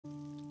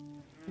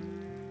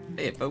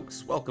Hey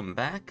folks, welcome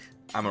back.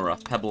 I'm a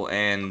rough Pebble,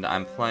 and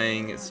I'm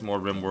playing some more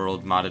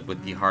RimWorld modded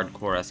with the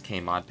hardcore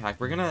SK mod pack.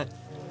 We're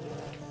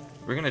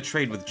gonna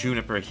trade with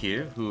Juniper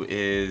here, who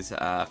is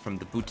from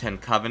the Bhutan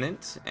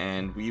Covenant,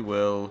 and we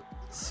will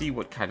see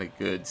what kind of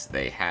goods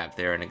they have.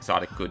 They're an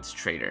exotic goods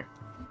trader.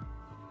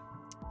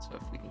 So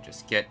if we can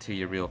just get to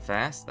you real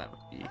fast, that would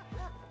be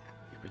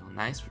real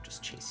nice. We're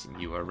just chasing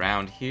you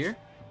around here.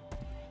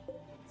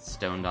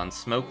 Stoned on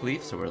smoke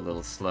leaf, so we're a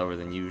little slower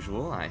than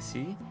usual, I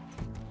see.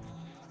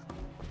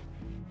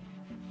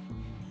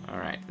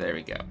 Alright, there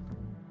we go.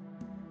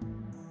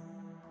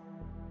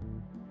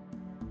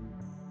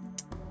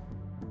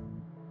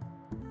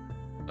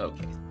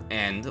 Okay,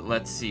 and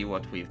let's see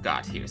what we've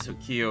got here. So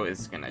Kyo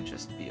is gonna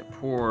just be a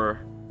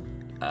poor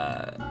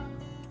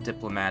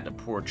diplomat, a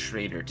poor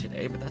trader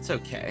today, but that's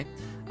okay.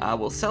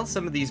 We'll sell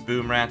some of these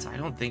boom rats. I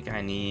don't think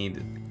I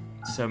need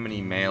so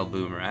many male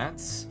boom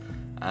rats,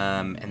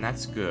 and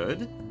that's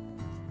good.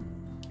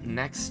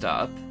 Next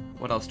up,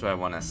 what else do I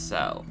want to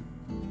sell?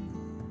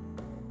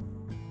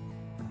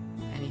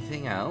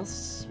 Anything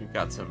else? We've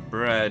got some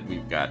bread,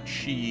 we've got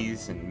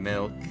cheese and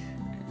milk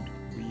and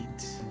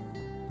wheat.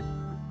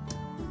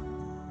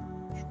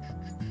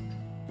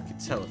 We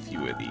could sell a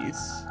few of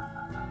these.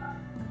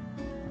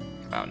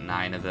 About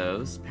 9 of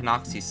those.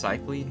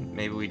 Penoxycycline,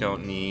 maybe we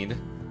don't need.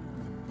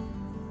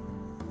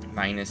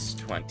 Minus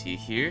 20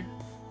 here.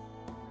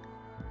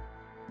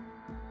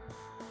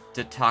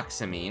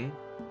 Detoxamine.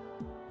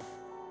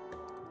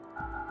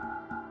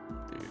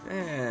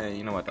 Dude,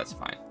 you know what, that's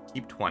fine.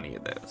 Keep 20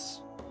 of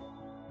those.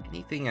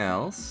 Anything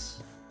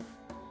else?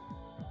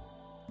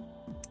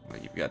 Well,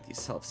 you've got these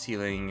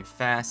self-sealing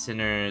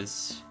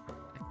fasteners.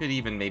 I could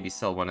even maybe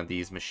sell one of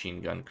these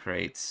machine gun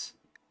crates.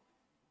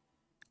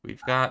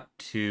 We've got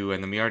 2,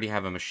 and then we already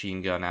have a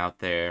machine gun out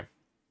there.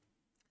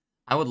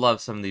 I would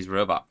love some of these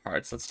robot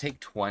parts. Let's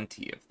take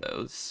 20 of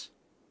those.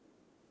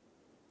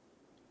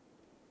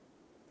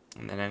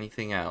 And then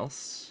anything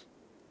else?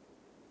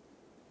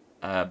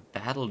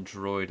 Battle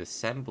droid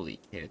assembly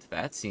kit.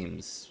 That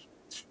seems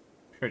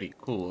pretty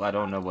cool. I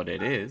don't know what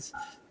it is,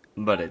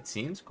 but it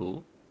seems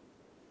cool.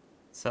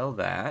 Sell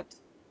that.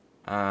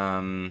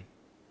 Sell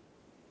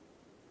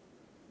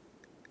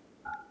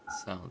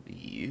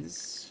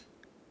these.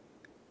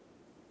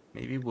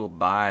 Maybe we'll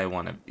buy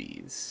one of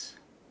these.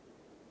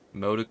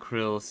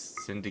 Modacryl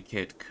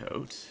Syndicate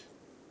Coat.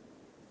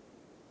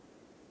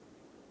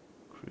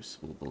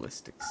 Crucible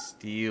Ballistic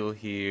Steel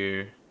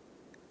here.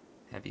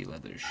 Heavy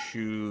leather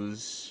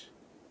shoes.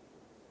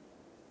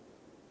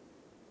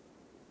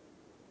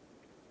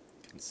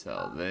 Can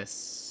sell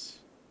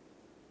this.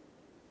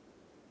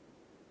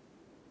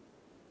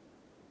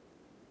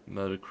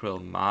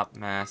 Modacryl Mop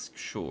Mask,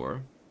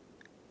 sure.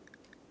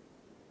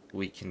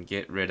 We can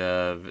get rid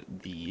of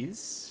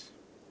these.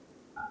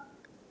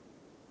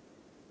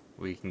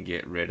 We can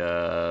get rid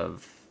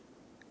of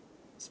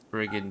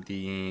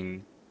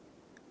Brigandine.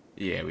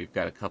 Yeah, we've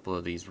got a couple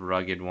of these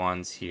rugged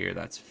ones here.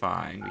 That's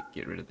fine. We can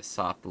get rid of the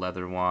soft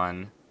leather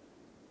one.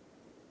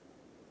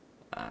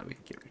 We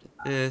can get rid of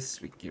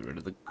this. We can get rid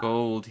of the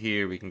gold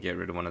here. We can get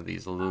rid of one of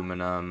these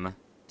aluminum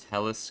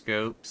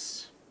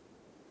telescopes.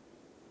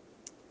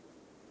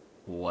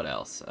 What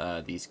else?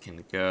 These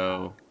can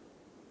go.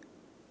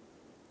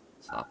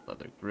 Soft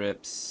leather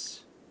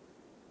grips.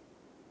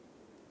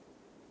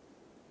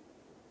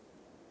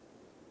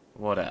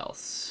 What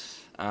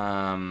else?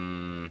 I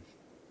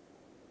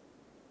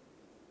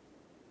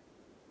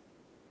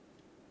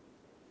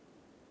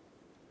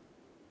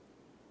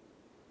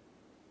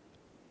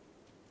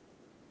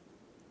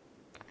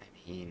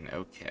mean,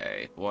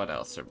 okay. What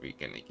else are we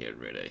gonna get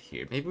rid of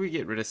here? Maybe we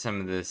get rid of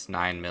some of this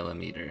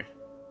 9mm.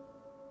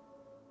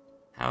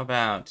 How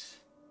about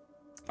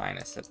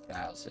minus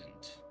 1,500?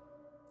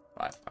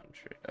 Oh,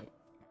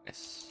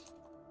 minus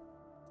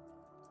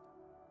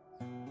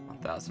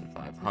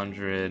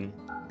 1,500.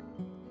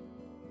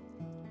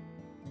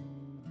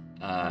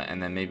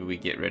 And then maybe we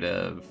get rid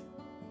of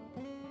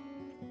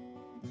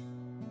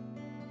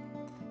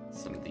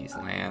some of these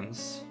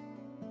lands.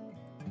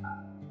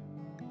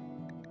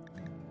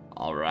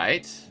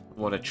 Alright,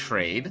 what a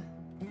trade.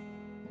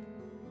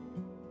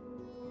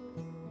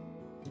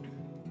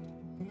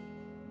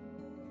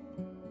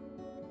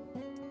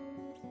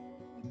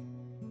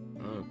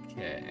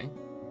 Okay.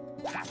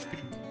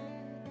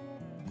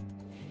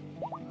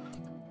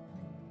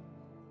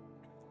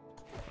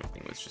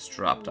 Everything was just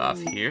dropped off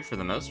here for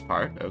the most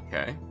part.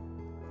 Okay.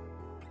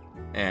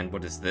 And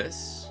what is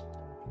this?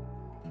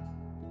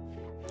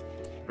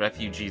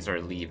 Refugees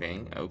are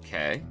leaving.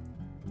 Okay.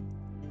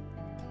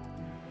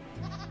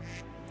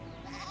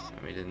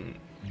 We didn't...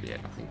 Yeah,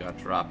 nothing got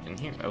dropped in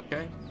here.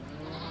 Okay.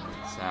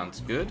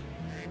 Sounds good.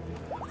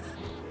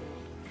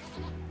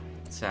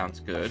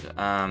 Sounds good.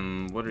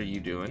 What are you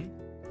doing?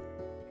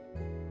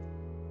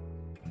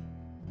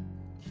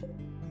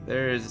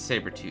 There is a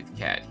saber-toothed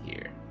cat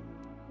here.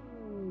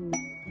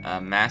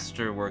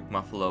 Masterwork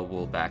Muffalo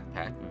Wool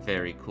Backpack.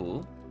 Very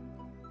cool.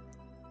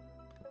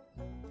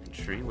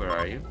 Tree, where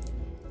are you?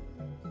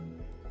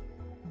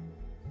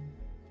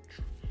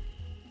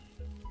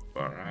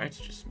 Alright,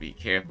 just be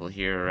careful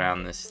here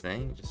around this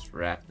thing. Just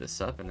wrap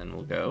this up and then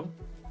we'll go.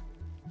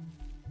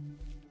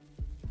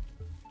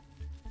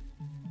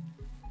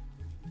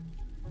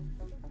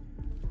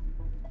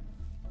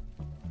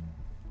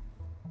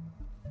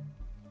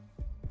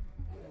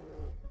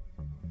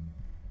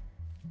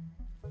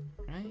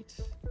 Right.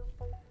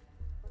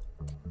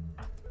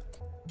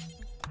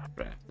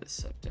 Wrap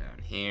this up down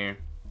here.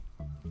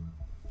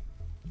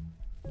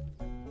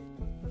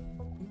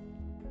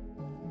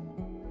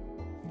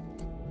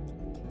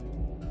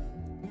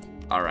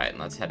 Alright,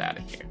 let's head out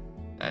of here.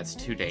 That's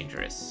too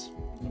dangerous.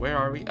 Where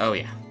are we? Oh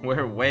yeah,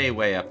 we're way,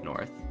 way up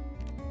north.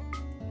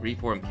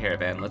 Reform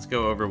caravan. Let's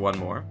go over one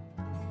more.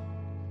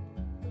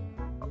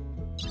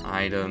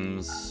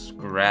 Items.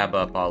 Grab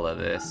up all of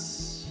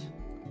this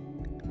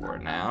for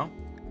now.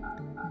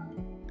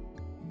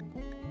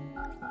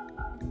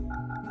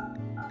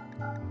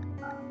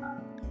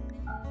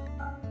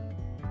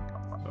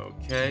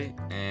 Okay,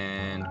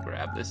 and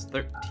grab this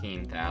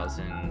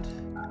 13,000.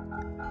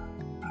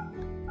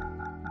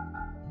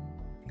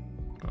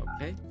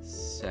 Okay,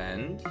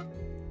 send.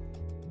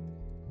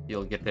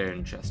 You'll get there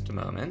in just a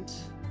moment.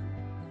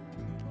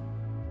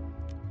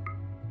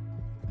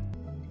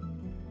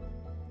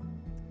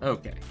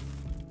 Okay.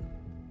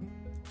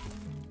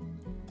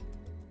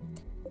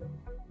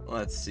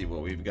 Let's see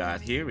what we've got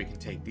here. We can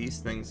take these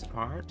things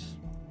apart.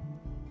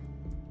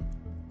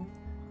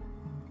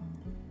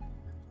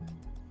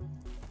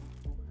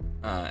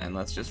 And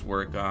let's just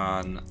work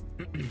on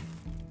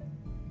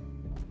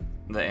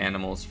the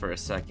animals for a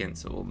second.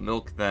 So we'll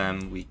milk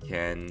them. We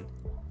can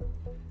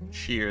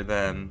shear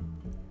them.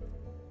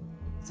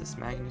 Is this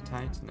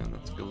magnetite? No,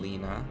 that's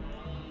galena.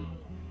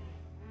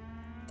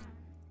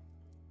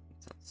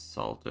 That's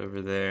salt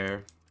over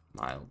there.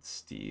 Mild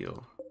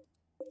steel.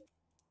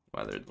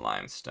 Weathered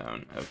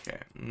limestone. Okay,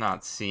 I'm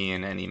not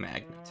seeing any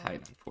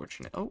magnetite,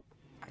 unfortunately. Oh,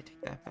 I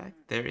take that back.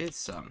 There is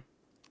some.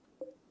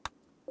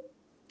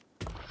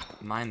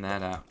 Mine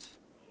that out.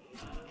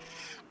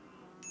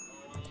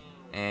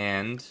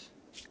 And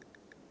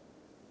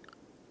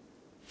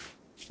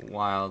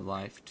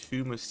wildlife,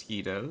 2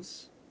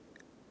 mosquitoes.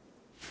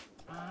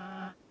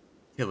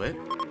 Kill it.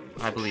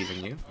 I believe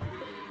in you.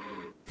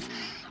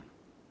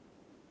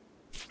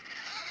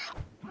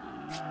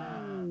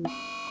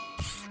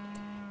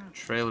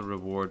 Trail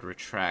reward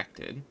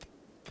retracted.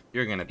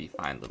 You're gonna be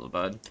fine, little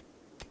bud.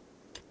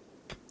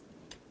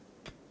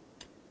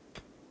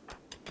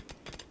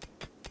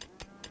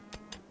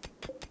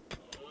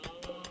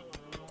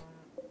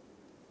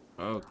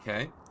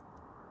 Okay.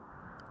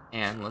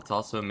 And let's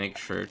also make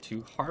sure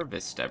to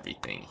harvest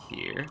everything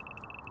here.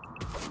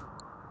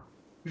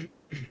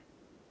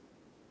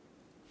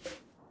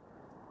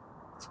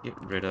 Let's get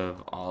rid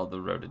of all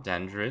the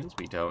rhododendrons.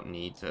 We don't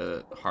need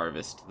to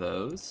harvest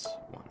those.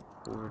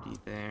 140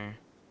 there.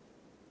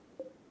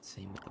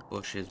 Same with the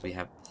bushes. We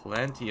have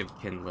plenty of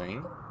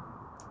kindling.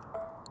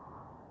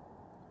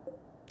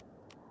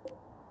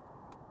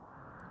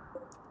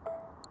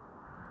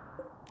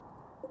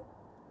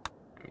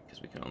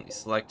 Because we can only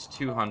select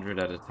 200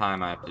 at a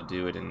time, I have to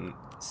do it in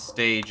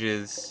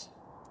stages.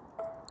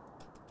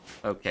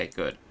 Okay,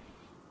 good.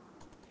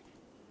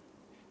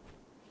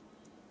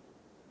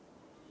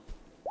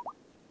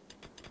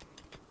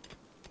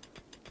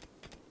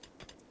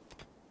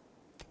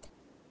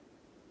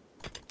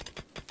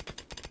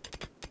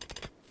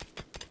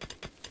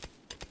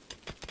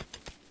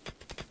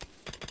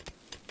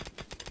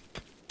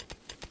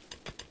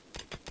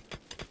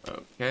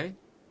 Okay.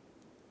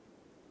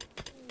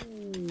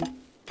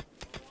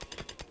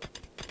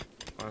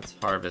 Let's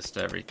harvest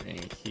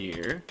everything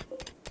here.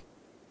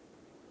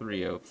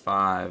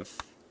 305.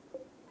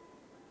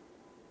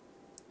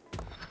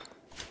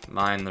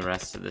 Mine the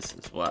rest of this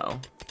as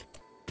well.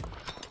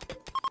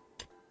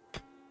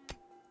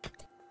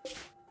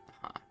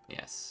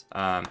 Yes.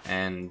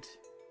 And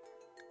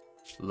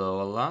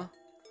Loa,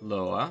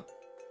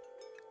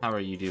 how are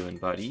you doing,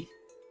 buddy?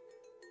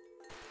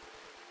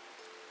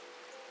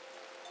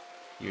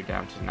 You're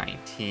down to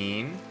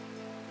 19.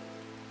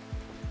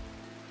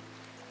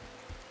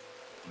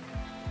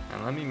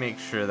 And let me make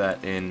sure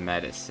that in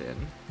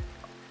medicine,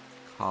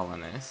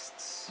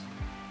 colonists.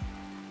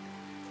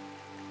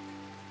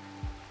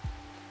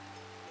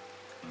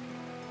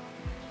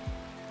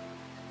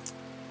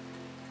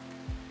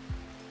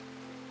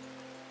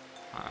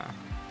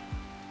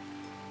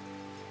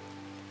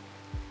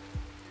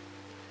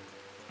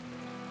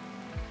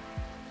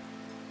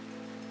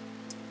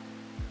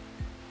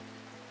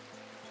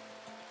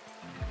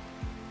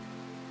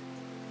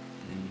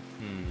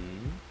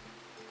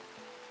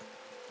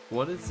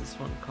 What is this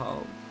one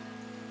called?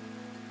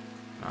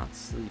 Not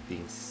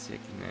sleeping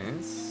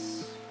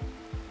sickness.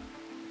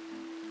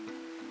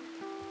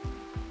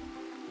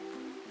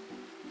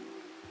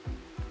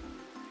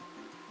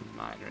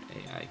 Minor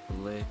AI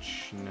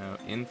glitch. No.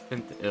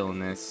 Infant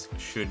illness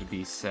should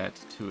be set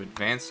to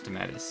advanced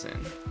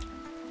medicine.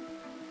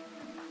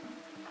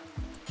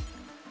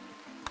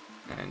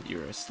 And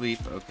you're asleep?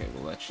 Okay,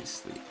 we'll let you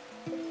sleep.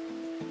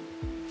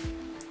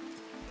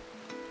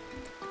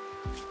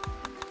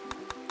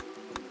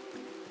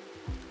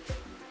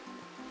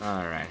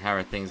 Alright, how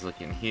are things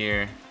looking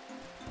here?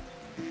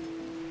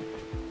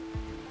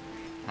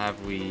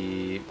 Have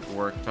we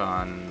worked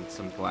on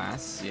some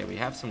glass? Yeah, we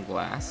have some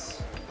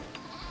glass.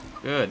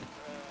 Good.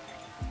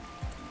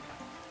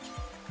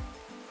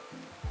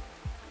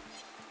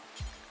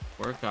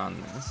 Work on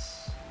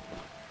this.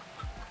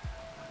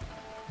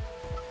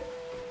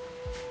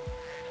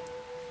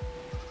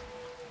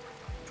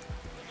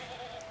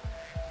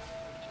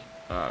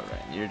 Alright,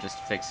 you're just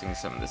fixing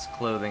some of this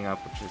clothing up,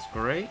 which is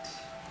great.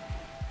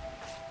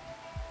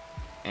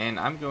 And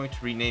I'm going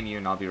to rename you,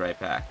 and I'll be right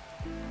back.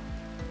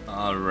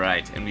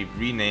 Alright, and we've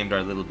renamed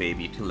our little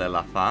baby to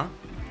Lelafa.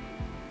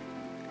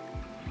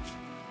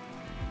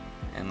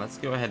 And let's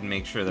go ahead and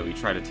make sure that we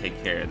try to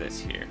take care of this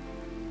here.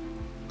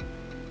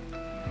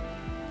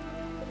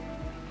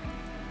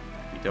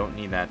 We don't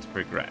need that to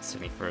progress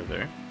any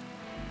further.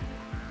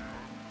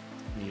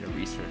 We need a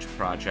research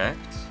project.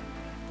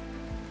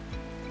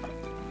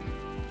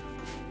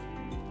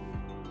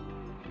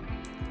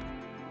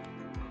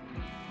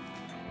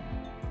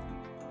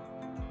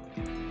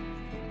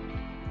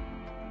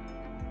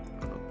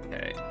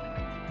 Okay.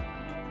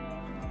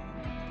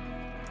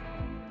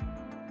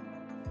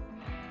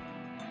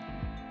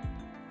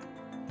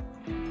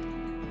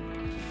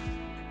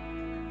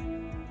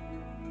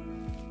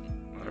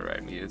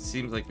 Alright, it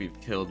seems like we've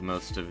killed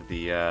most of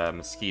the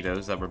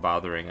mosquitoes that were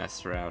bothering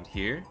us around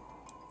here.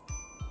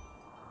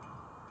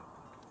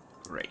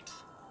 Great.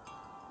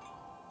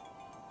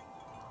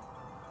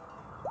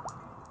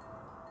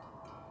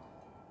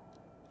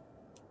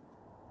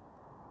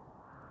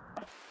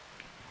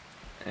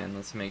 And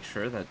let's make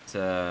sure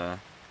that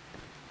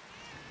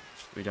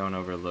we don't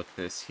overlook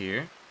this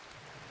here.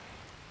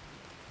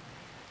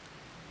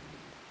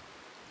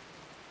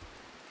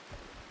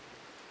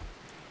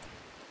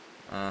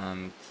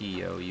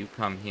 Kyo, you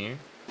come here.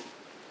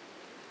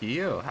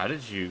 Kyo, how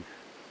did you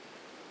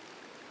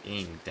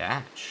gain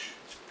dash?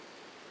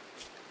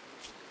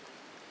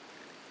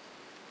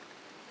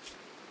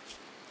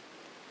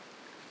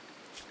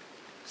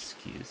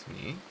 Excuse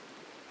me.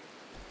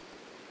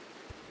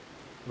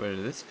 Where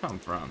did this come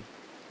from?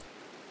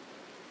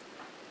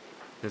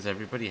 Does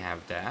everybody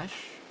have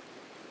dash?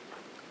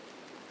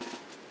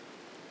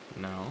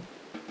 No.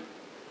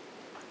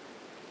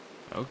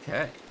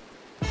 Okay.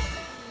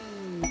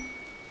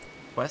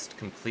 Quest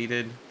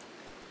completed.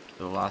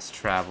 The Lost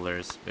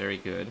Travelers. Very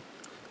good.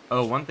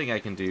 Oh, one thing I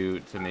can do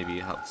to maybe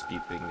help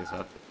speed things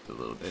up a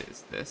little bit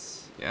is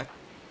this. Yeah.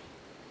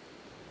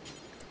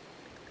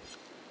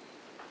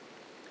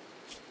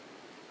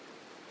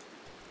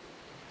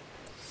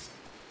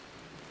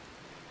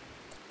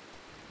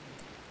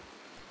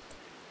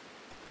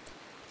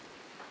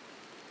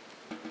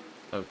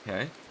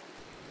 Okay.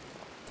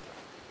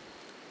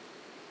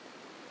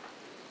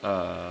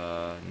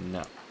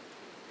 No.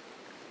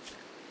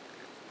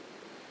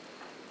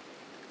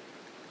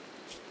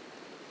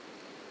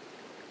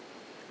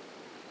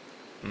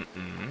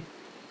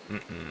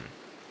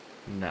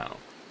 No.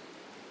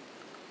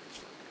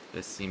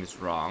 This seems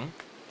wrong.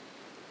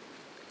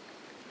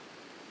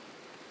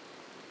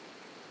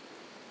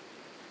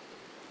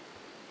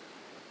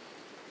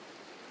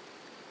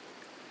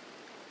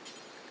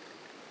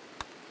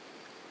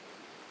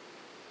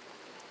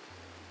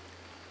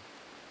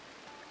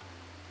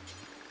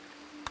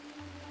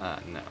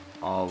 No.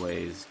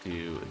 Always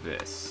do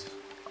this.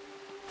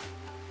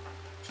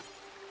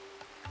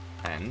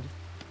 And?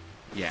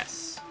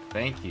 Yes.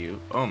 Thank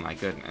you. Oh my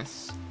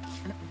goodness.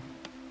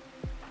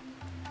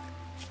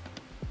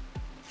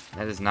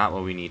 That is not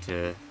what we need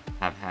to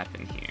have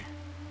happen here.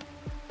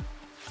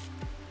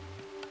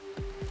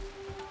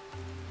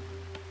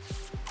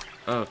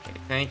 Okay,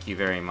 thank you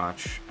very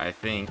much. I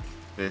think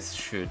this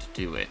should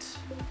do it.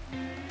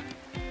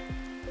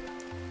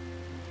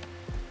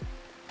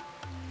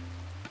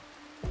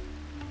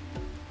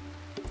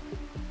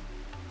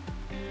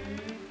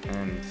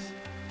 And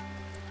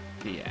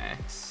the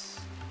axe.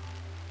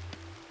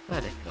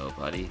 Let it go,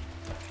 buddy.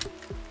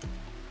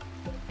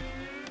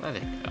 Let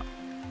it go.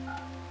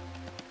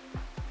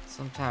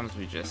 Sometimes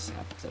we just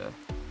have to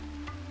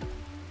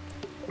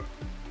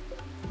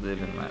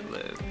live and let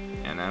live,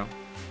 you know?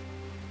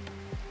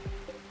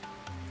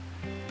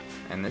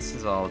 And this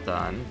is all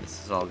done. This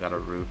has all got a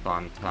roof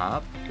on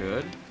top.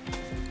 Good.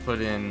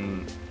 Put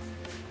in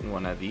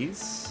one of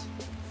these.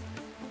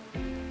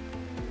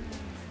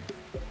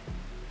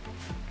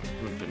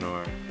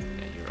 Or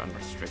yeah, you're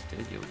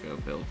unrestricted. You'll go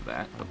build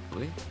that,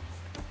 hopefully.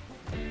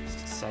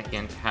 Just a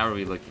second. How are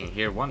we looking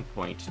here?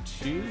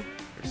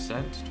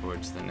 1.2%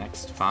 towards the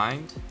next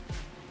find.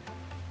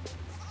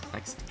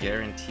 Next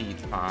guaranteed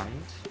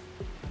find.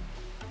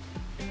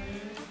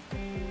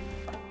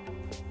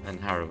 And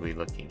how are we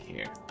looking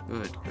here?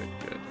 Good, good,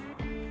 good.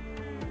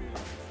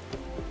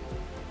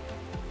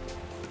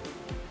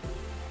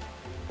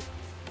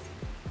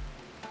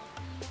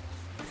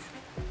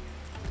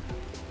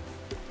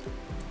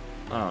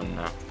 Oh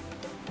no.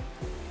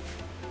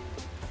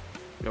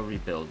 Go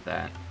rebuild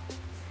that.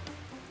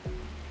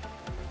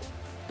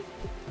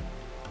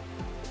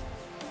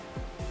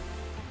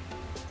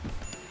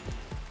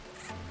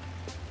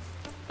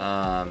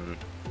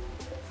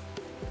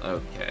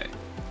 Okay.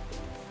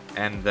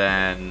 And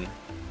then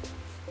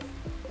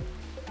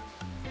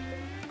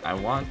I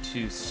want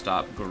to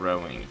stop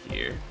growing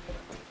here.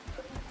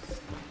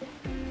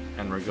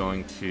 And we're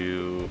going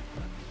to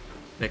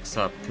fix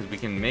up, because we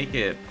can make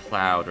it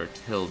plowed or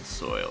tilled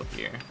soil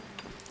here.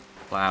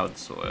 Plowed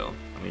soil.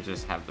 Let me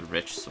just have the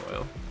rich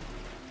soil.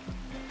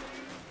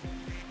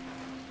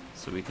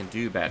 So we can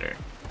do better.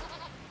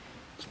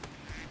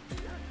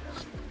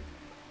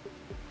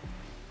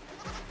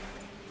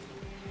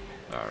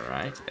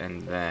 Alright,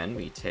 and then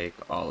we take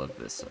all of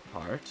this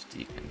apart,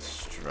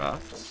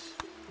 deconstruct.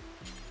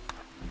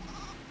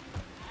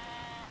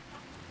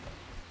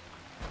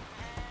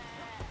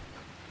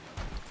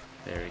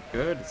 Very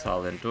good, it's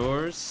all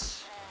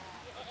indoors.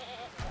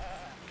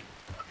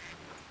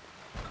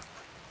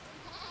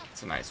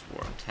 It's a nice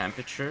warm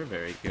temperature,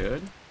 very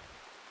good.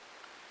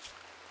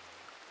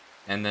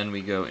 And then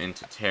we go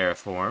into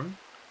terraform.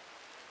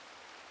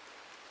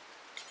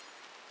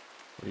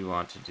 We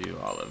want to do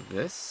all of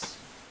this.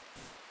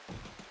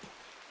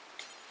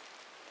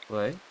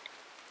 Clay,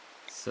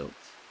 silt,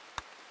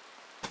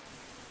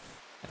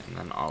 and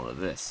then all of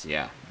this.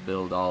 Yeah,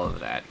 build all of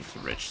that into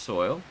rich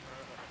soil.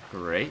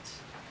 Great.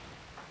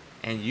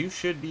 And you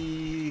should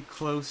be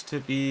close to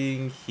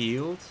being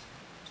healed.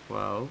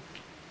 12.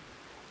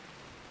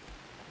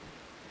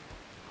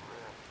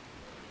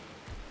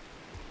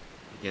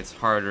 It gets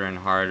harder and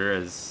harder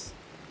as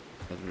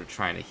we're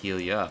trying to heal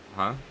you up,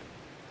 huh?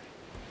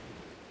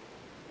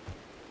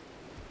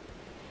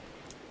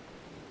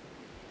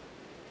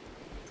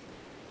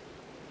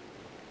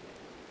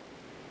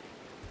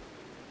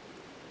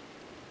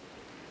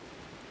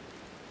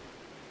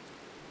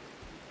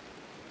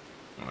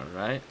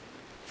 Alright,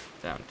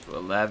 down to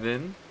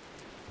 11.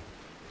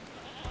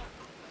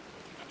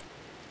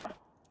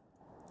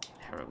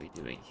 How are we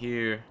doing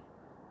here?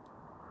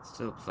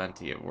 Still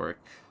plenty of work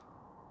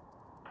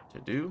to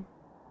do.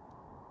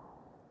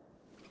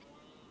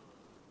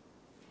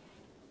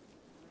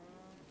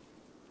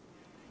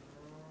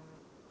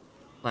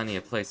 Plenty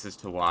of places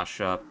to wash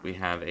up. We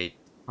have a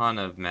ton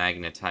of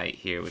magnetite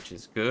here, which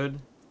is good.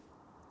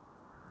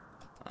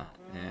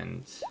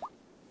 And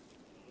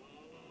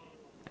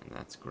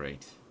that's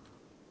great.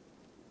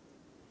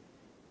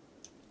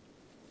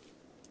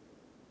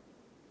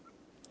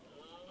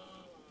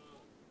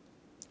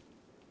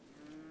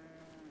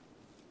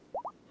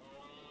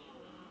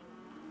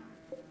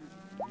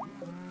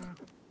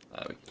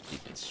 We can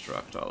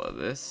deconstruct all of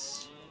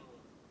this.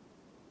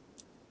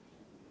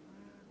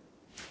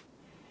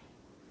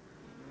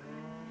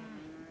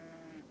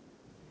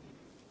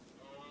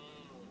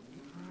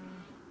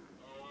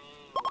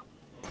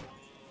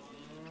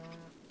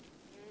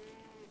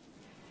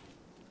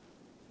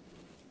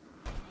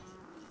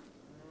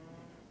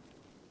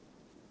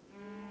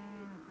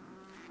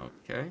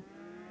 Okay.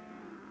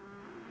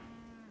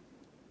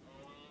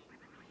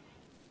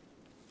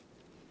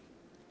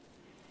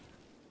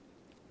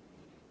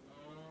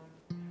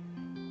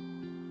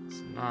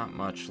 There's not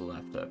much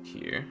left up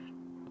here,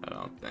 I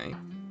don't think.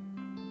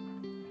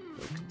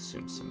 Go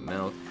consume some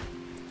milk.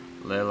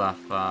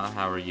 Lelafa,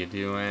 how are you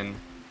doing?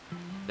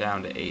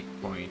 Down to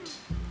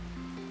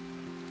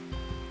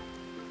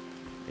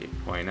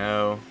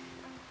 8.0.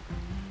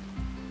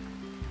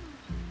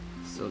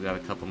 Still got a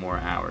couple more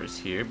hours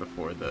here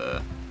before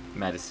the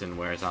medicine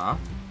wears off.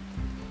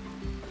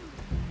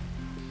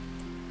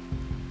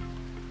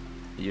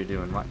 You're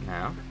doing what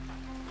now?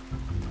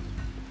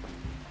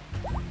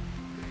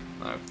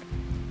 Okay.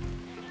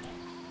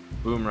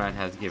 Boomrat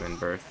has given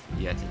birth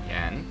yet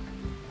again.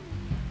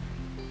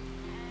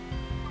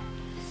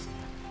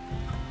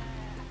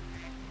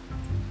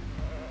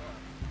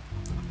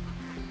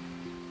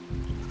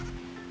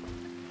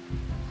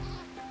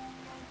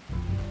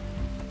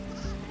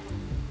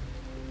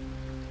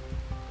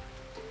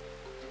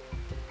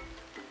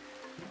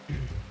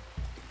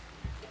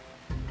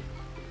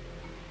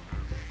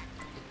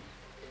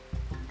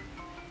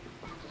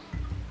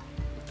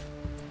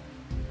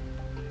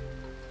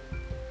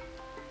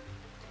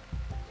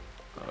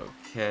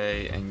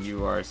 Okay, and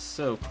you are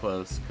so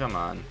close. Come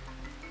on.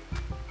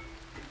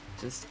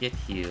 Just get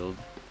healed.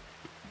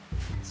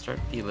 Start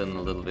feeling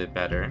a little bit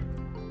better.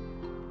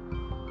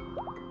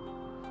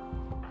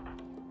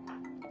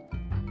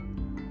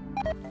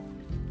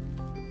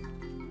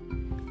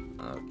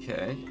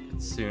 Okay,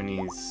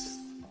 Katsuni's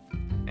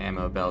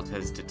ammo belt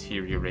has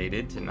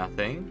deteriorated to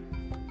nothing.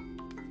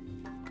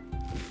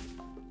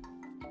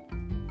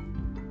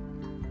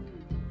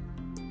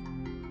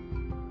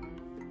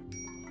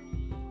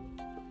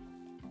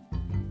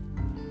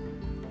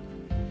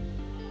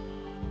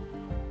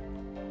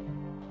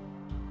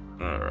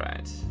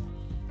 Alright.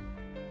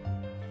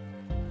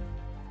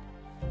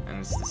 And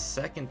it's the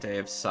second day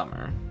of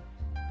summer.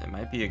 It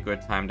might be a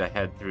good time to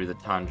head through the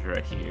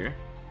tundra here.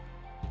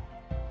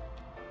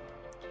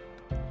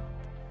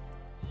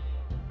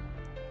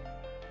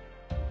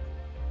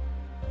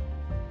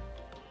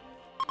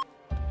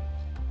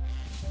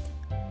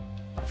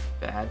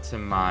 Bad to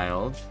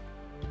mild.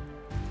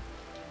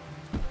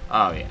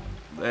 Oh yeah,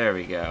 there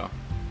we go.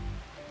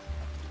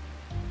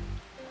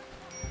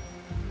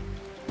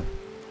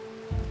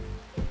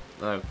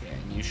 Okay,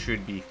 you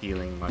should be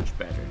feeling much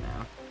better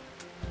now.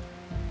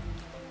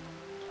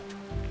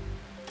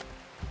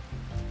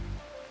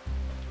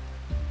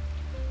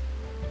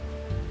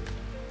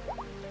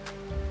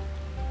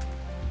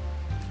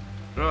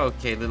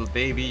 Okay, little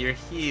baby, you're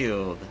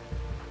healed.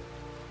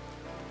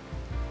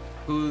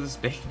 Whose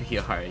baby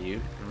are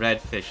you?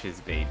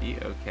 Redfish's baby,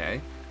 okay.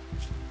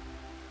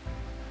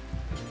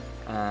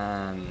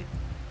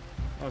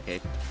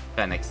 Okay,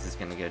 Phoenix is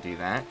gonna go do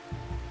that.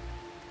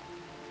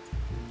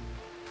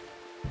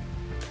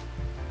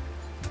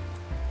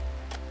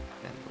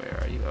 Then where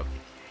are you? Okay,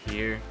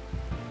 here.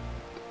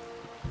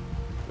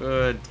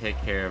 Good, take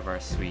care of our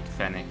sweet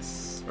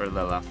Phoenix, or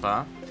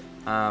Lalafa.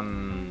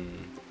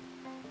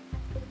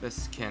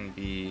 This can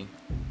be...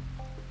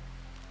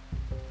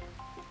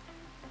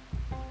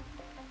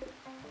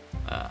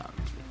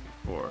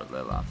 for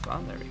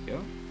Lalafa, there we go.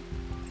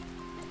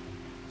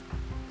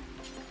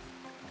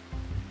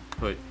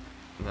 Put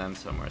them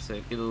somewhere. So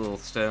get a little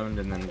stoned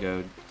and then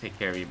go take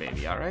care of your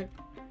baby, alright?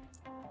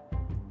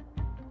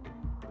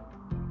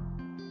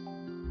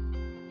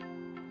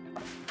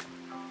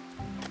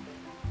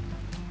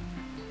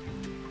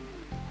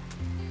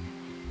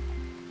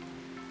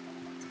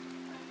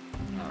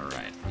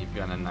 Alright, you've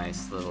got a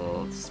nice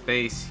little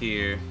space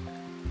here.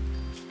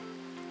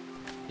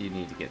 You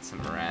need to get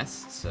some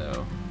rest,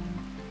 so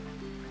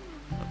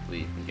hopefully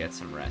you can get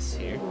some rest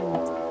here.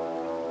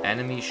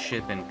 Enemy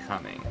ship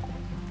incoming.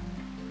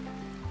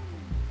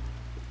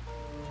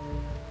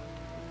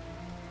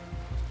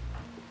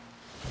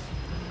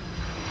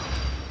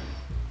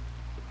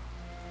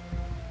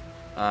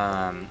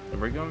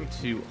 We're going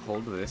to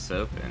hold this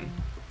open,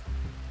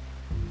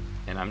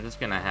 and I'm just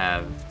gonna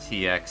have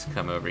TX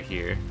come over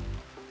here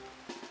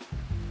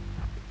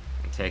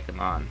and take them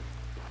on.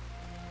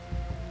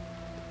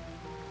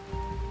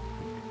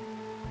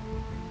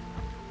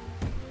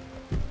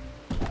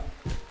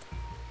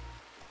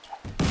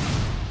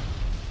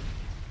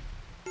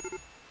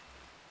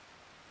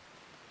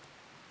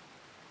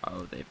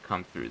 Oh, they've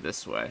come through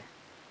this way.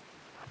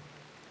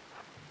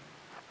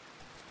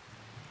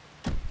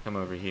 Come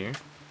over here.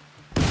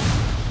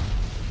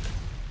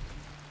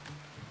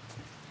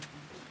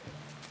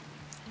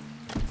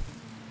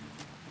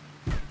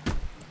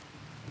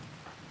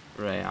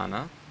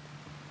 Rayana.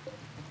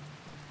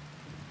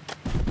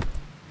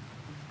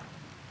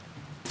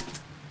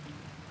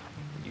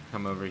 You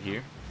come over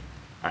here.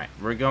 Alright,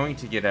 we're going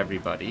to get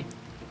everybody.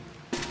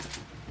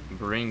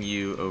 Bring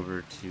you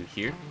over to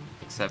here,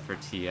 except for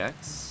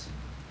TX.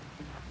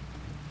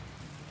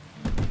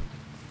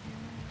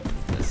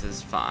 This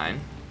is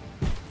fine.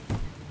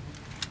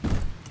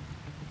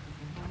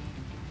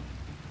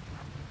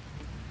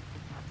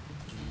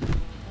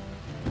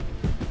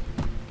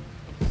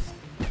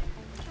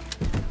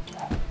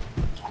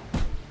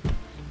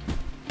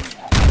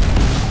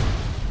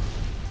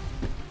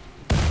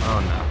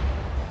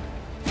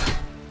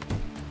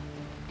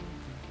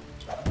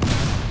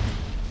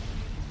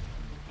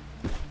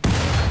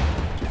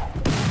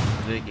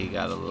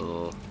 Got a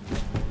little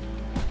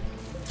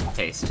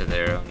taste of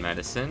their own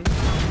medicine.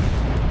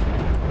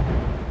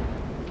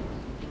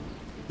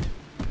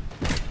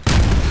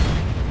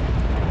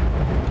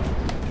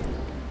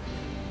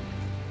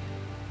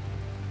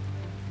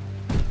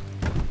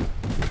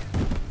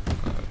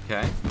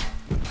 Okay.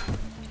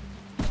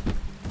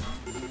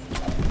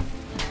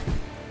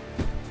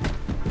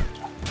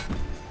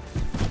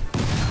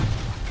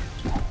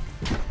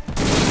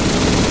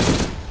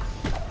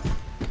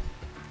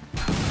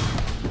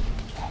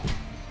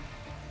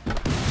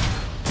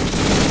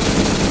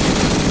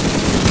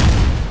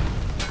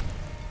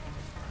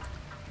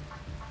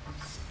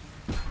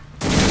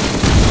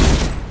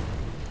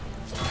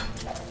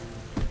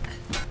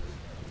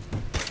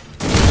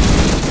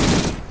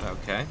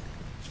 Okay.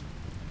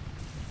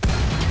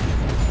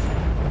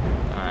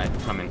 Alright,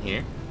 come in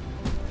here.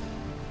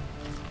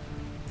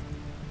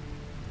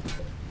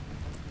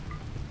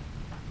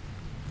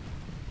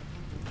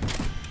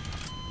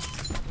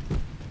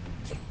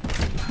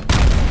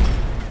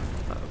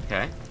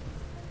 Okay.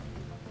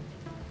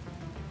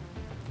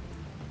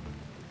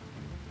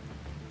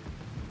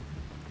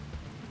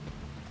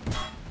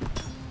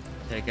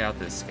 Take out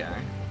this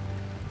guy.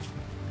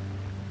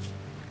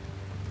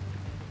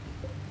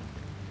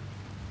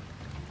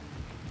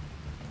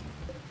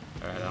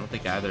 Alright, I don't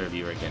think either of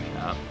you are getting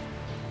up.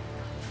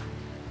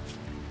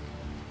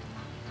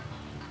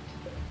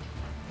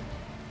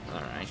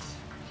 Alright.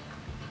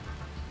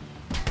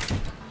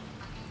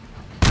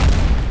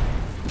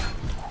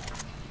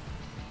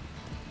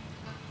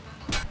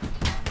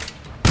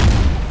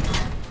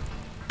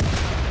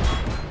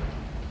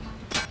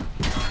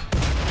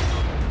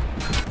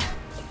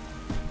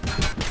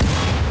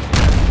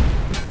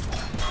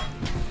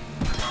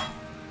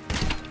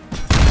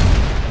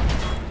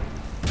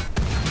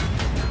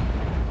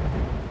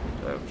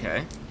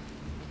 Okay.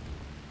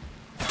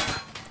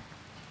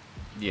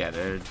 Yeah,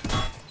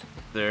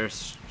 they're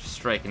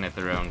striking at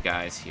their own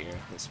guys here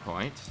at this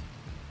point.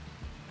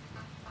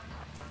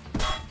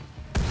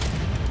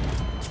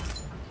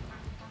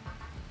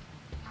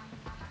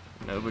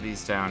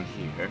 Nobody's down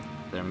here.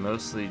 They're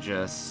mostly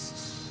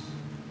just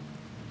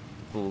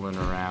fooling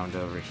around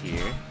over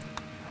here.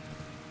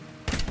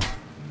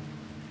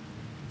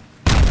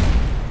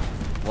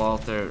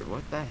 Walter,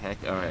 what the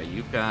heck? Alright,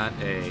 you've got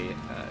a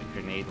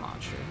grenade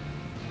launcher.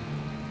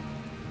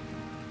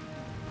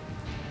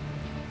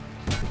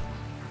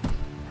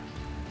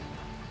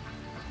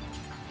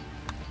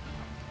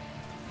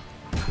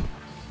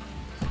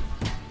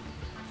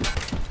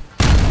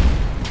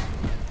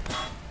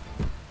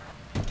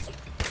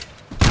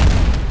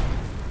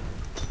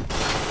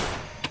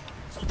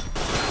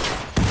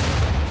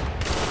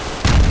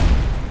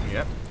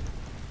 Yep.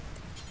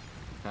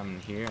 Come in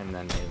here and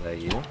then melee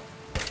you.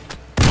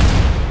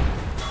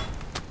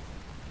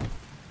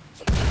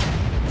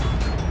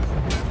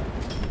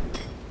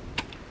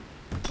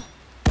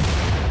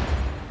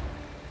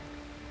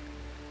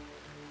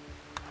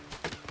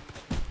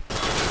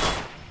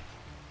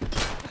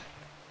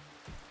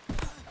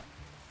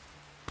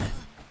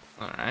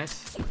 Alright.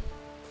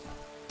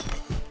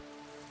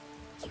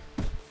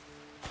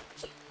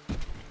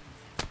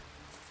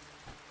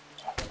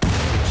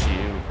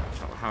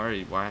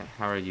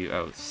 How are you?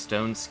 Oh,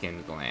 stone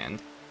skin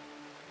gland.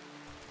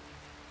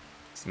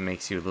 This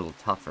makes you a little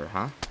tougher,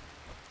 huh?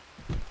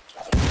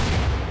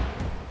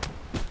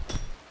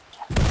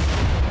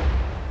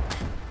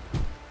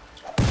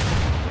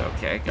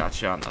 Okay,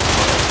 got you on the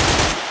floor.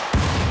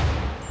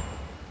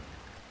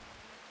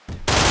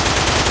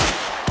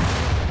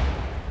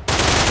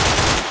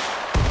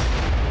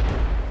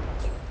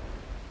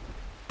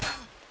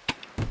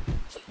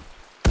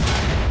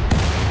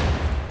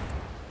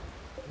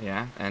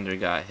 Yeah, Ender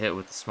got hit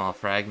with a small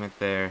fragment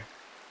there.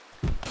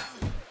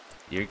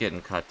 You're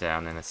getting cut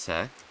down in a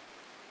sec.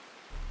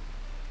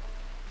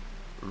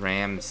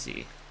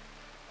 Ramsey.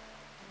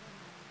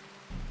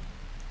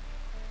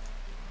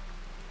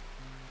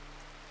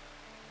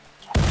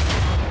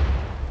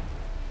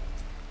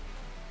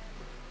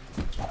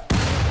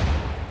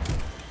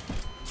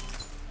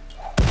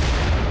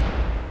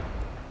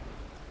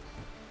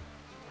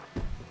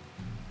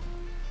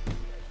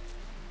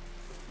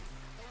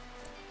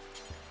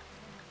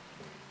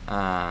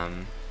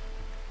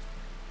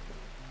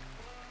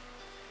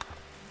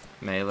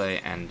 Melee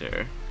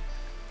Ender.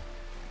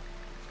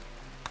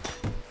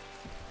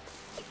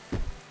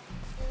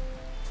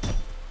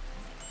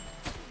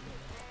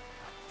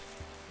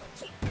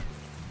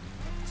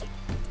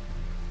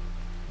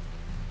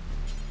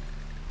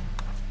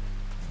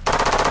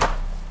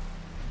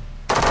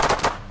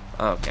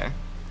 Okay.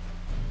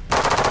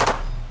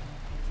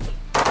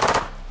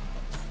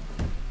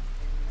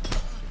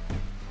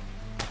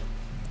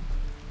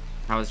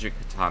 How is your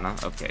katana?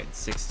 Okay,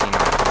 it's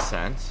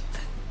 69%.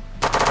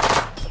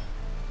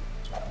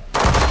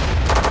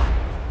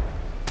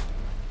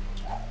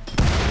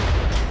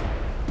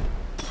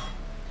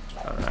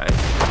 Alright.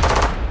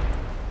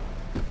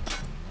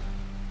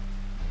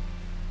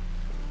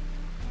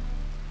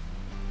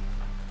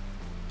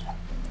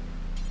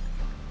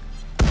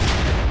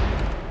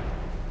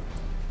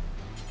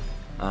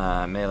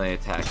 Melee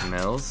attack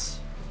Mills.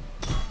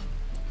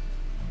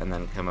 And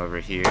then come over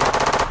here.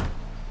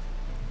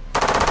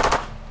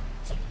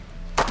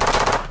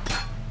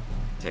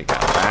 Take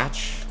out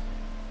Latch.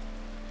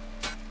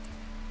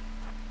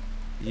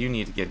 You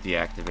need to get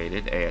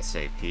deactivated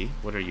ASAP.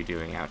 What are you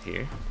doing out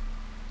here?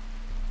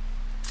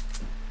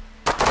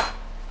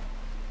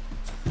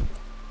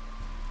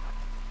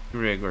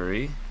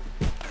 Gregory.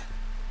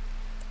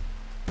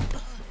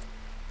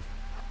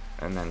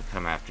 And then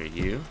come after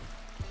you.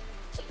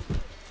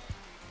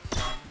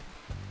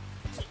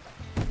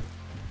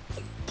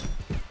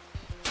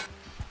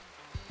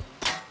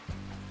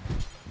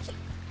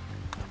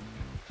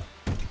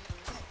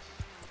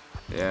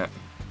 Yeah.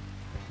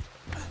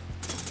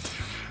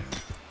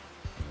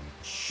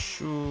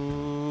 Shoo.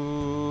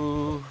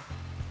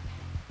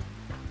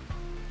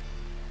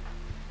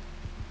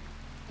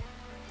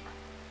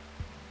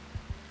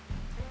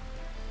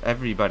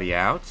 Everybody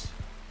out?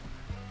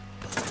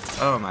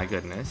 Oh my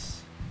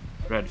goodness.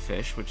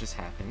 Redfish, what just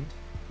happened?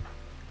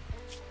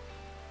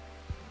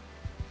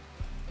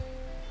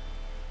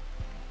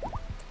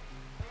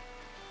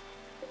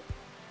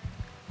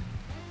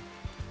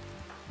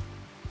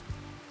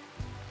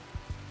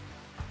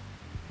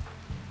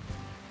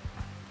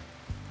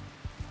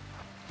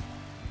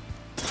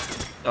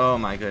 Oh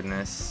my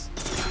goodness.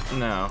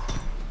 No.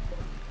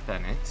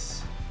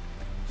 Phoenix.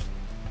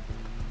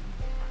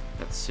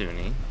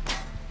 Katsuni.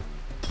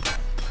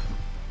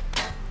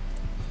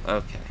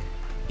 Okay.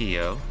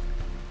 Io.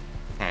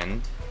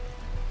 End.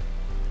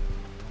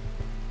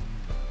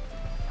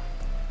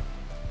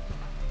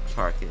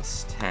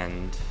 Carcass.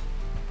 Tend.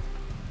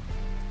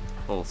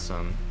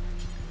 Wholesome.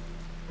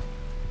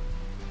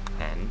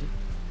 End.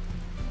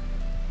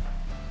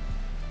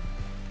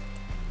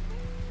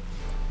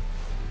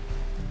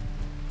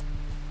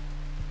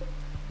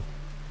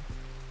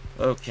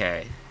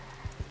 Okay.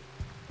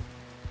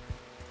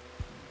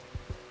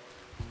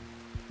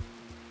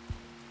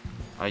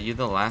 Are you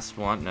the last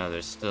one? No,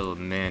 there's still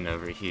Min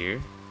over here.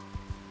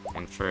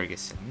 And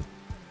Ferguson.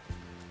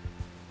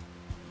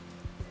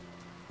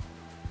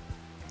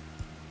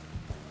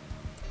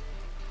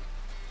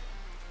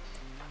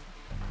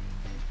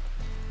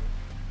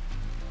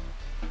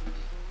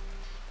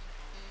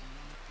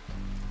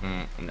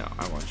 No,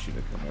 I want you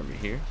to come over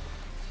here.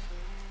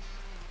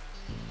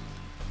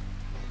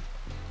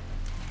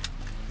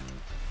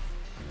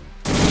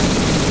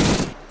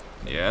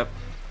 Yep.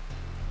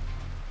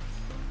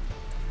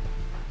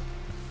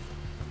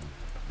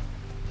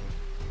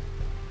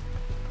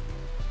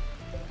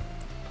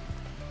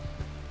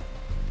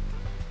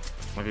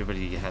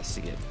 Everybody has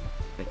to get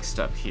fixed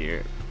up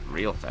here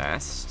real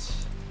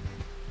fast.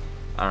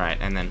 Alright,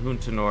 and then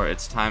Huntenor,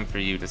 it's time for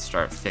you to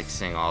start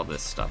fixing all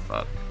this stuff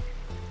up.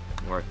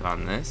 Work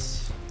on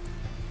this.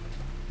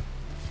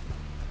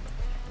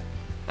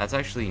 That's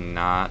actually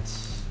not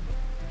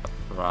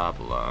a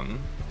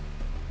problem.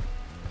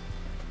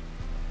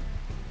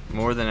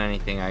 More than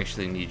anything, I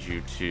actually need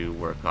you to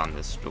work on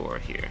this door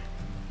here.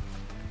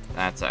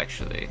 That's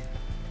actually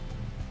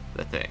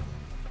the thing.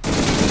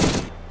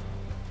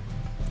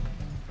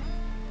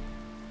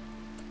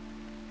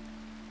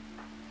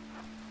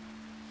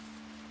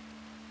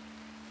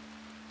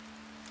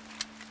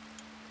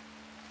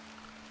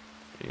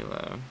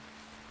 Reload.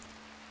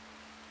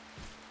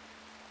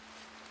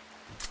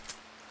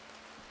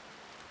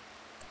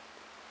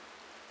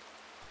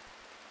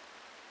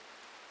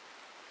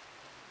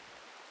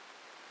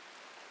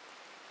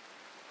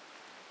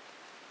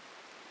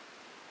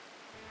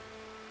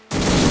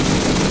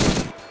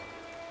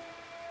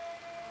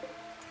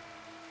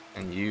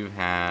 And you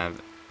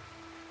have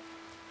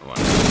one.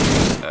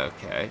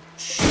 Okay.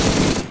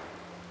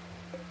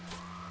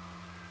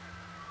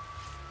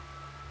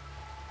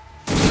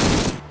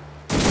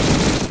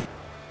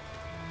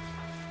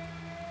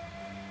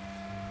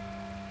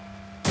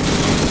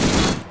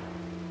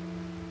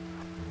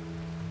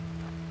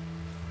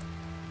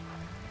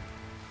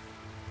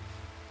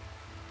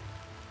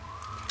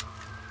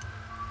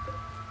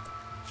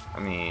 I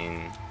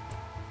mean,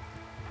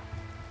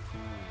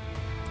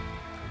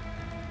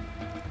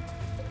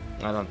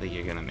 I don't think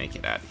you're gonna make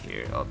it out of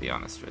here, I'll be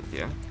honest with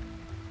you.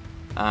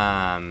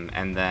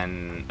 And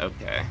then,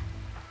 okay.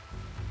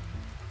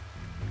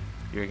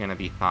 You're gonna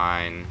be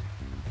fine.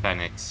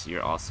 Phoenix,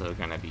 you're also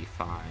gonna be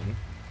fine.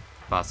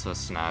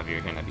 Vasosnav,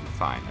 you're gonna be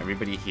fine.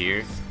 Everybody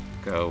here,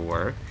 go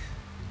work.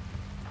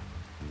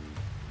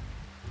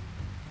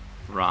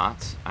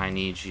 Rot, I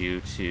need you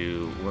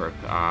to work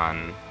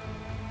on...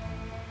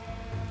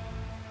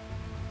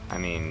 I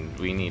mean,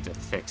 we need to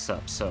fix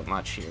up so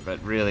much here, but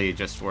really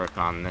just work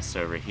on this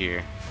over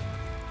here.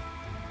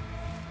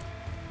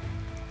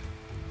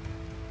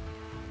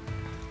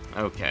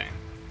 Okay.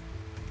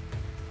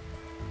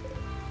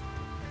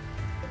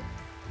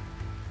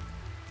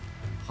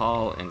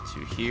 Haul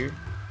into here.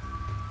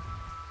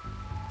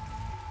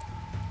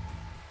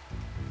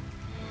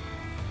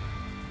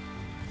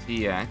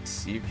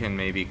 TX, you can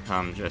maybe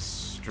come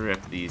just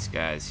strip these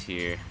guys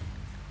here.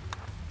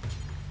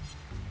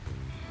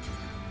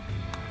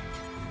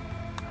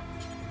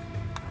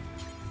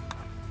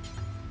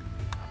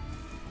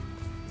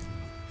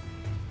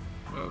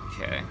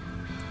 Okay.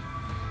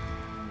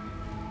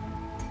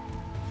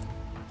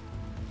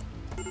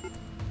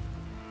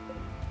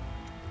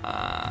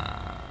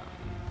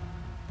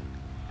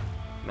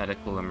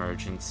 Medical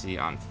emergency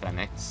on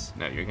Phoenix.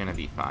 No, you're gonna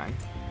be fine.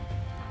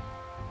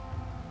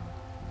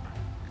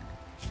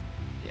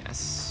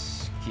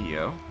 Yes.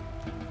 Kyo.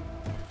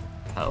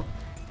 Help.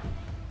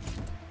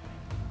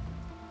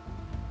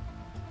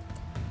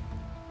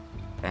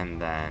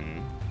 And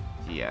then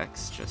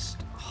DX,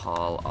 just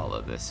haul all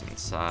of this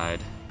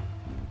inside.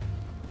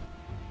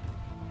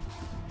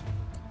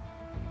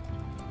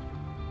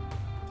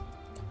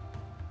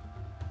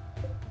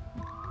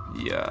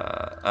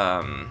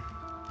 Yeah,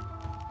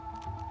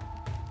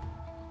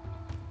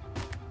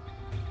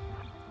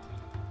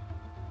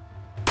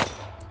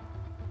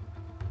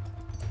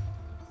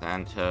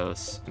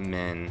 Santos,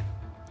 Min.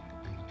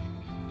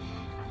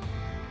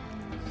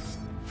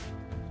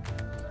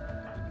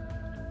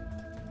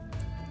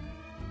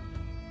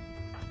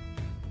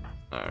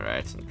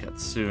 Alright, and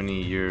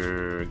Katsuni,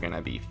 you're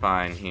gonna be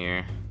fine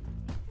here.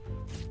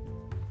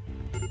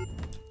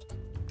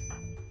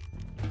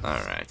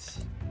 Alright.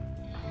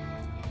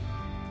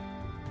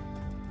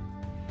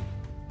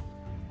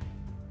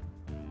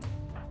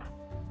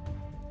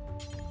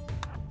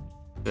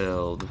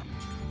 Build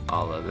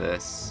all of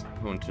this.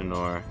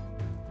 Huntenor,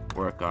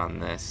 work on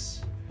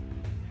this.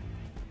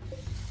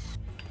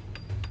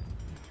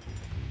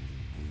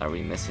 Are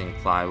we missing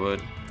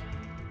plywood?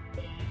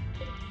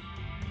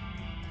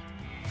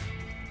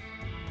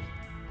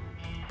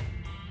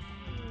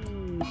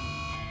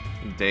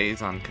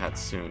 Days on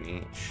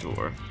Katsuni,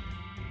 sure.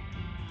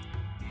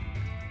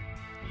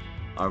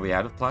 Are we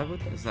out of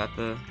plywood? Is that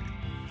the...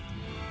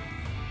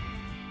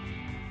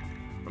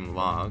 From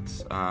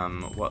logs.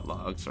 What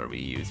logs are we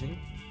using?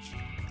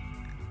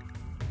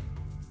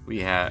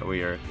 We are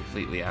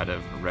completely out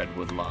of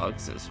redwood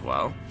logs as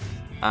well.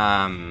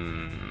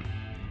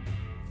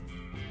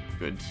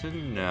 Good to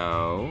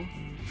know.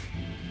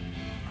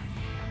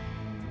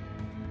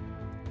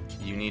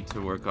 You need to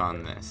work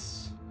on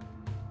this.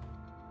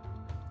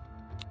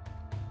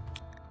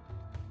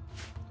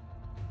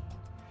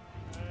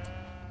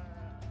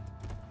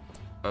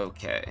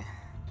 Okay.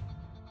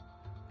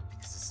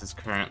 This is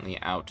currently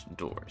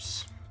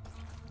outdoors.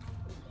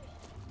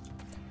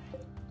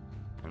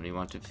 And we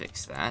want to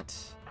fix that.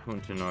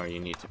 Huntenor, you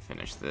need to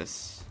finish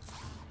this.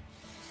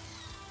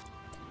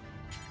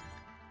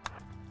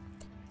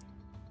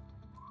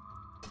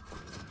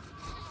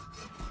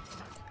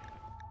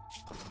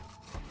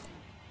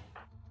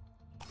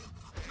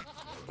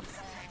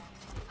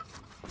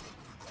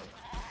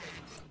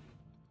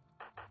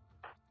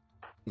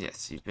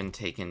 Yes, you've been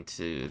taken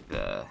to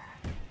the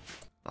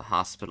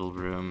hospital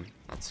room.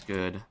 That's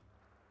good.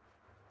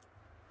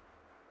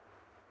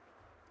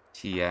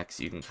 TX,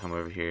 you can come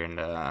over here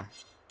and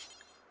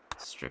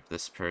strip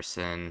this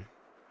person.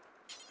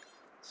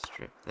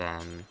 Strip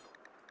them.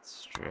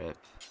 Strip.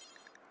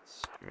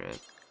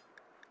 Strip.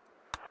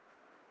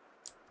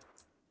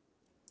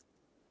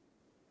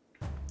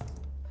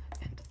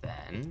 And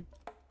then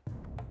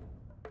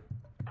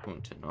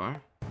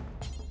Huntenor.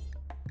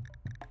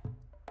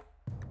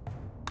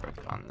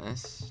 Work on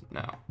this.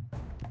 No.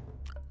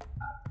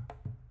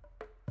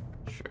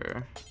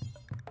 Sure.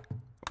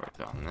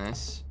 Work on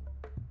this.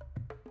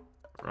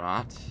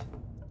 Rot.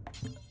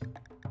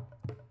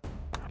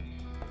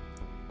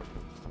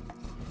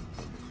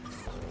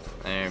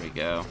 There we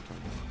go.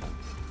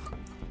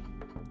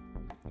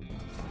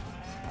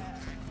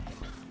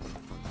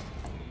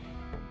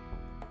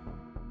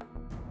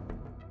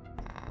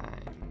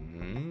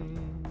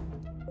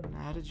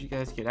 How did you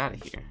guys get out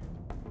of here?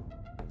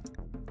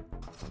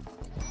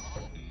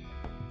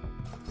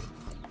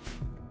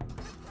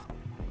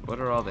 What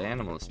are all the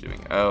animals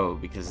doing? Oh,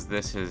 because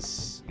this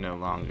is no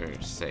longer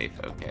safe.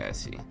 Okay, I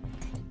see.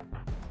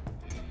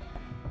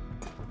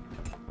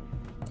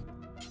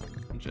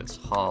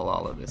 Just haul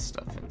all of this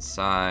stuff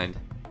inside.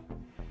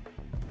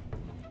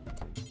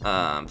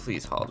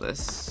 Please haul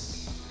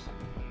this.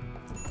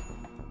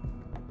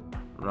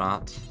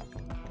 Rot.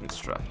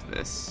 Construct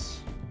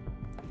this.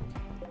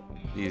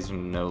 These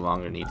no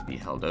longer need to be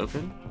held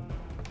open.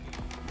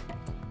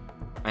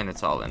 And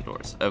it's all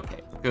indoors.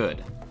 Okay,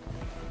 good.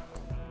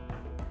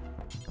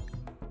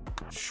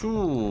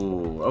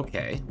 Shoo,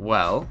 okay,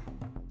 well,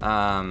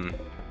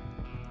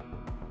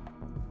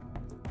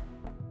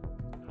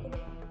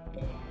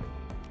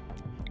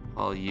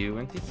 haul you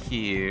into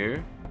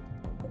here.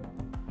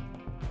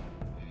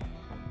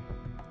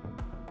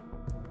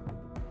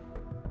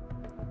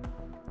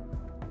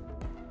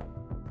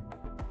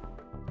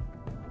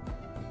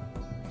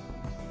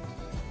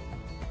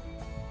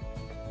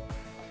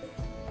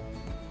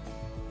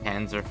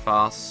 Hands are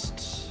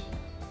fast.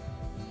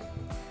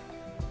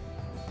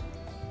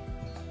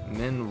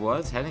 Min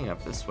was heading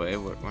up this way,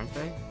 weren't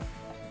they?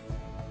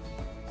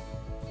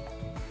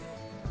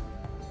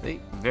 They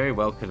very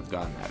well could have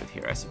gotten out of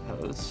here, I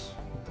suppose.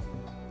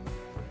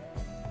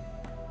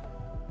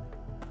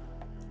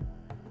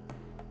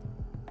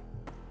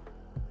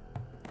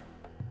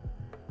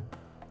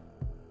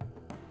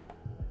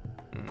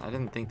 I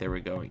didn't think they were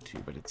going to,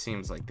 but it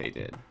seems like they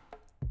did.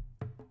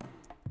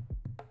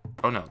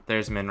 Oh no,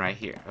 there's Min right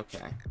here.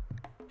 Okay.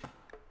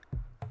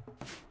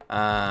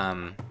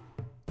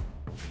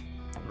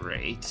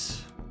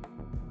 Great.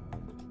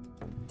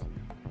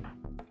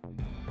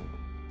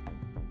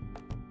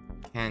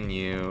 Can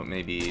you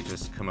maybe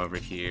just come over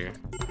here?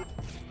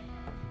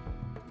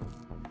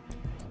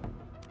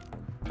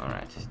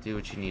 Alright, do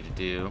what you need to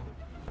do.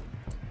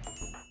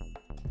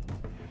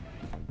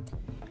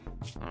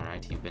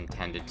 Alright, you've been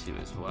tended to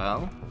as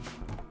well.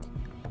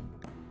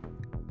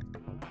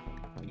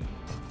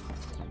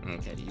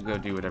 Okay, you go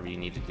do whatever you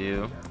need to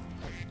do.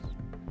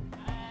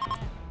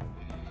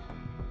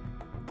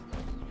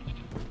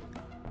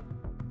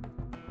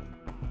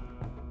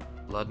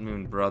 Blood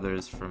Moon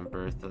brothers from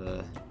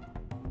Bertha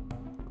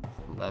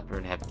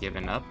Leopard have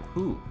given up.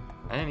 Who?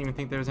 I didn't even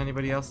think there was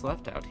anybody else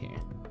left out here.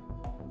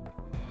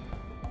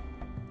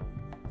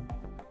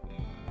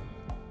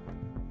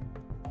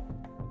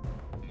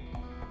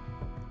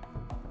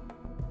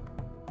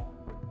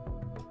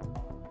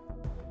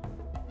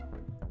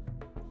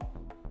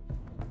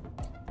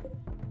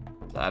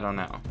 I don't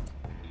know.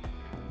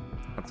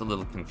 That's a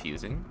little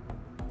confusing.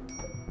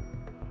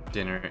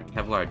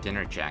 Kevlar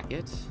dinner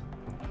jacket.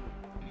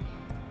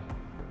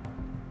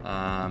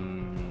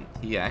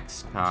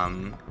 TX,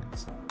 come,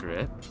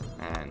 strip,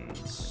 and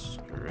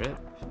strip,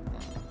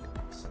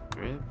 and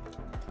strip.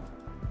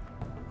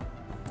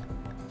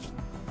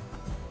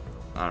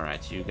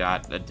 Alright, you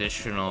got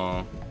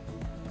additional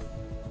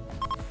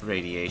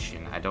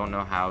radiation. I don't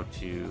know how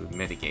to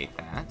mitigate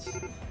that.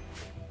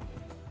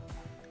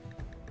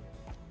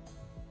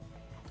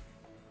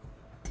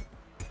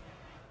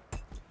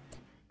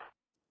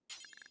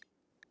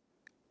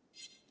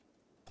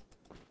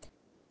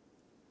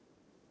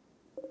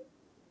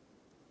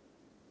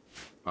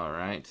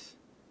 Alright.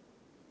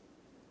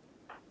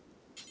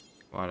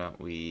 Why don't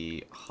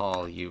we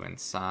haul you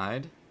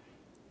inside?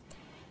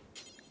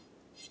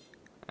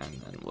 And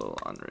then we'll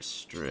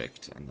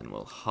unrestrict, and then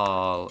we'll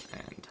haul,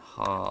 and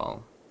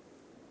haul.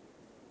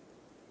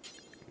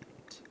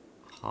 And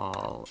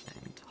haul,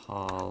 and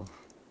haul.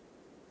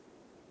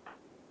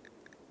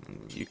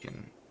 And you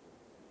can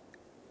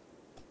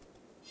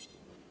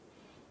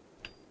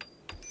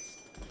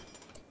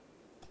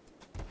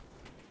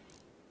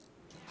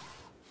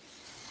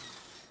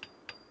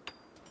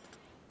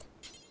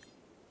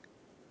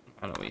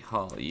we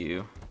haul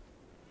you.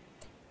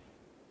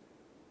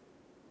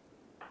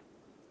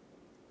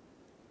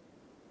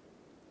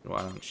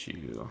 Why don't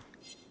you...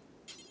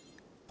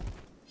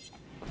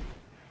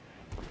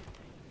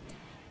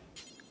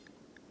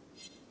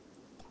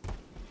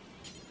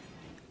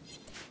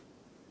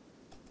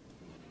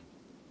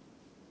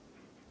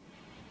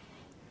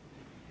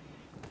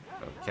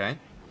 Okay.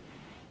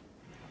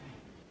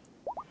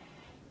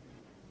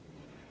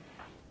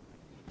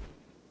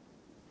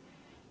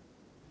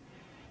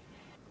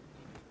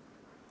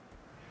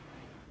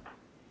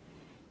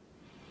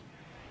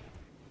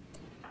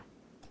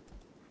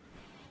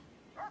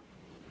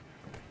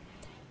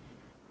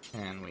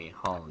 And we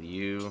haul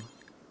you,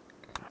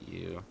 and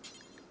you,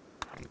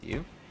 and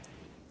you.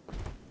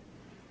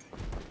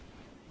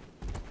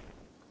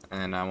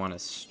 And I want to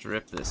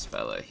strip this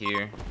fella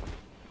here.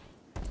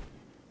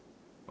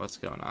 What's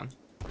going on?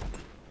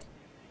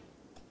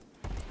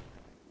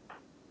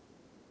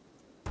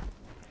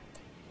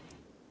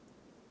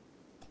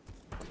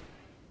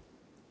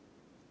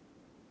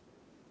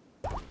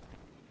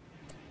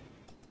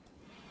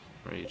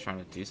 Are you trying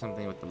to do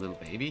something with the little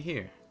baby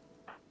here?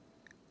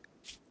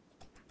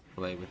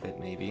 Play with it,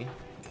 maybe.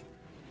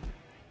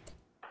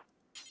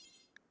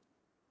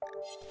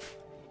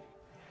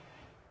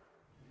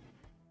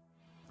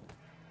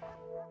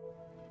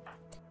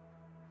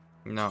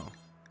 No.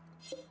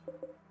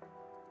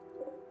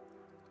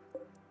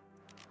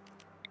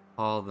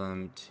 Haul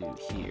them to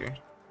here.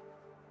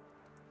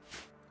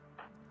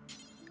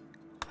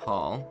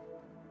 Haul.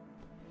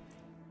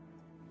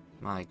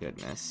 My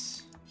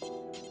goodness.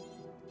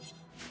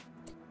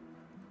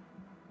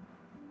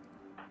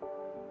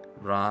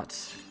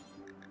 Rot.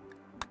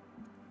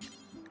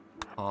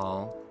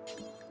 Haul.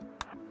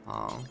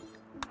 Haul.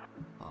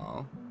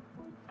 Haul.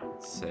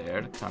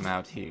 Sare, come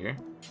out here.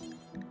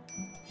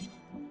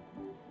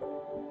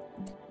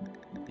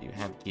 Do you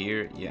have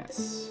gear?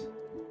 Yes.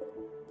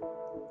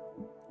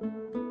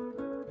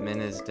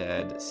 Min is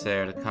dead.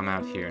 Sare, to come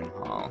out here and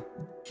haul.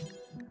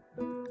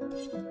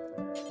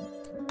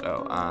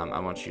 Oh, I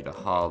want you to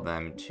haul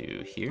them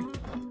to here.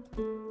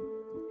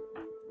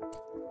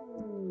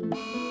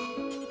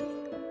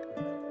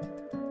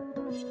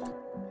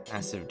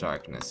 Passive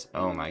darkness.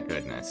 Oh my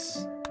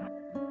goodness.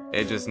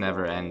 It just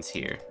never ends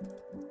here.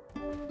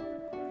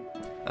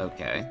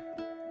 Okay.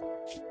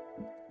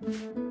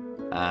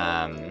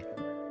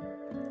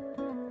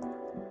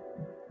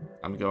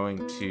 I'm going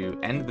to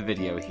end the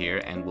video here,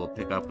 and we'll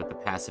pick up with the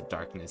passive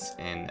darkness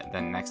in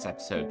the next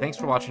episode. Thanks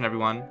for watching,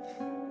 everyone.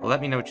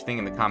 Let me know what you think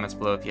in the comments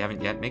below. If you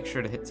haven't yet, make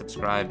sure to hit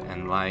subscribe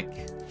and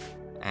like,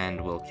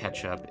 and we'll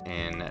catch up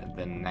in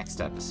the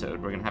next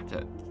episode. We're gonna have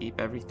to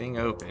keep everything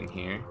open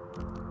here.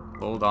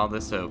 Hold all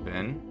this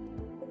open.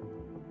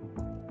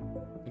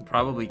 And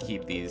probably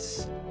keep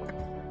these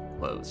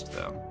closed,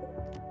 though.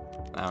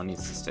 That one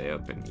needs to stay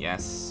open.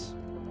 Yes.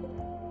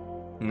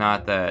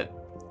 Not that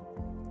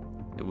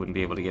it wouldn't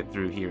be able to get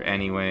through here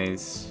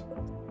anyways.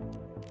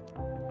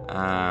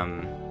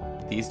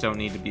 These don't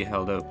need to be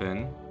held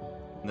open.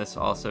 This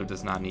also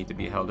does not need to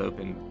be held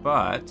open,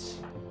 but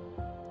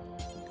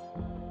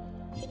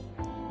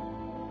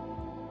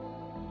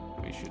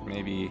we should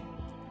maybe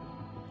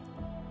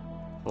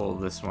pull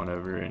this one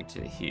over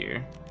into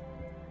here.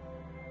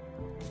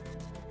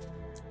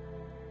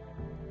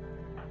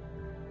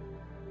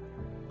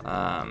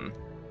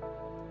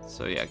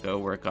 So yeah, go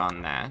work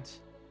on that.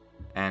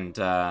 And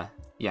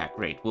yeah,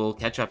 great. We'll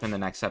catch up in the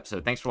next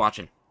episode. Thanks for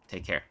watching.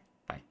 Take care.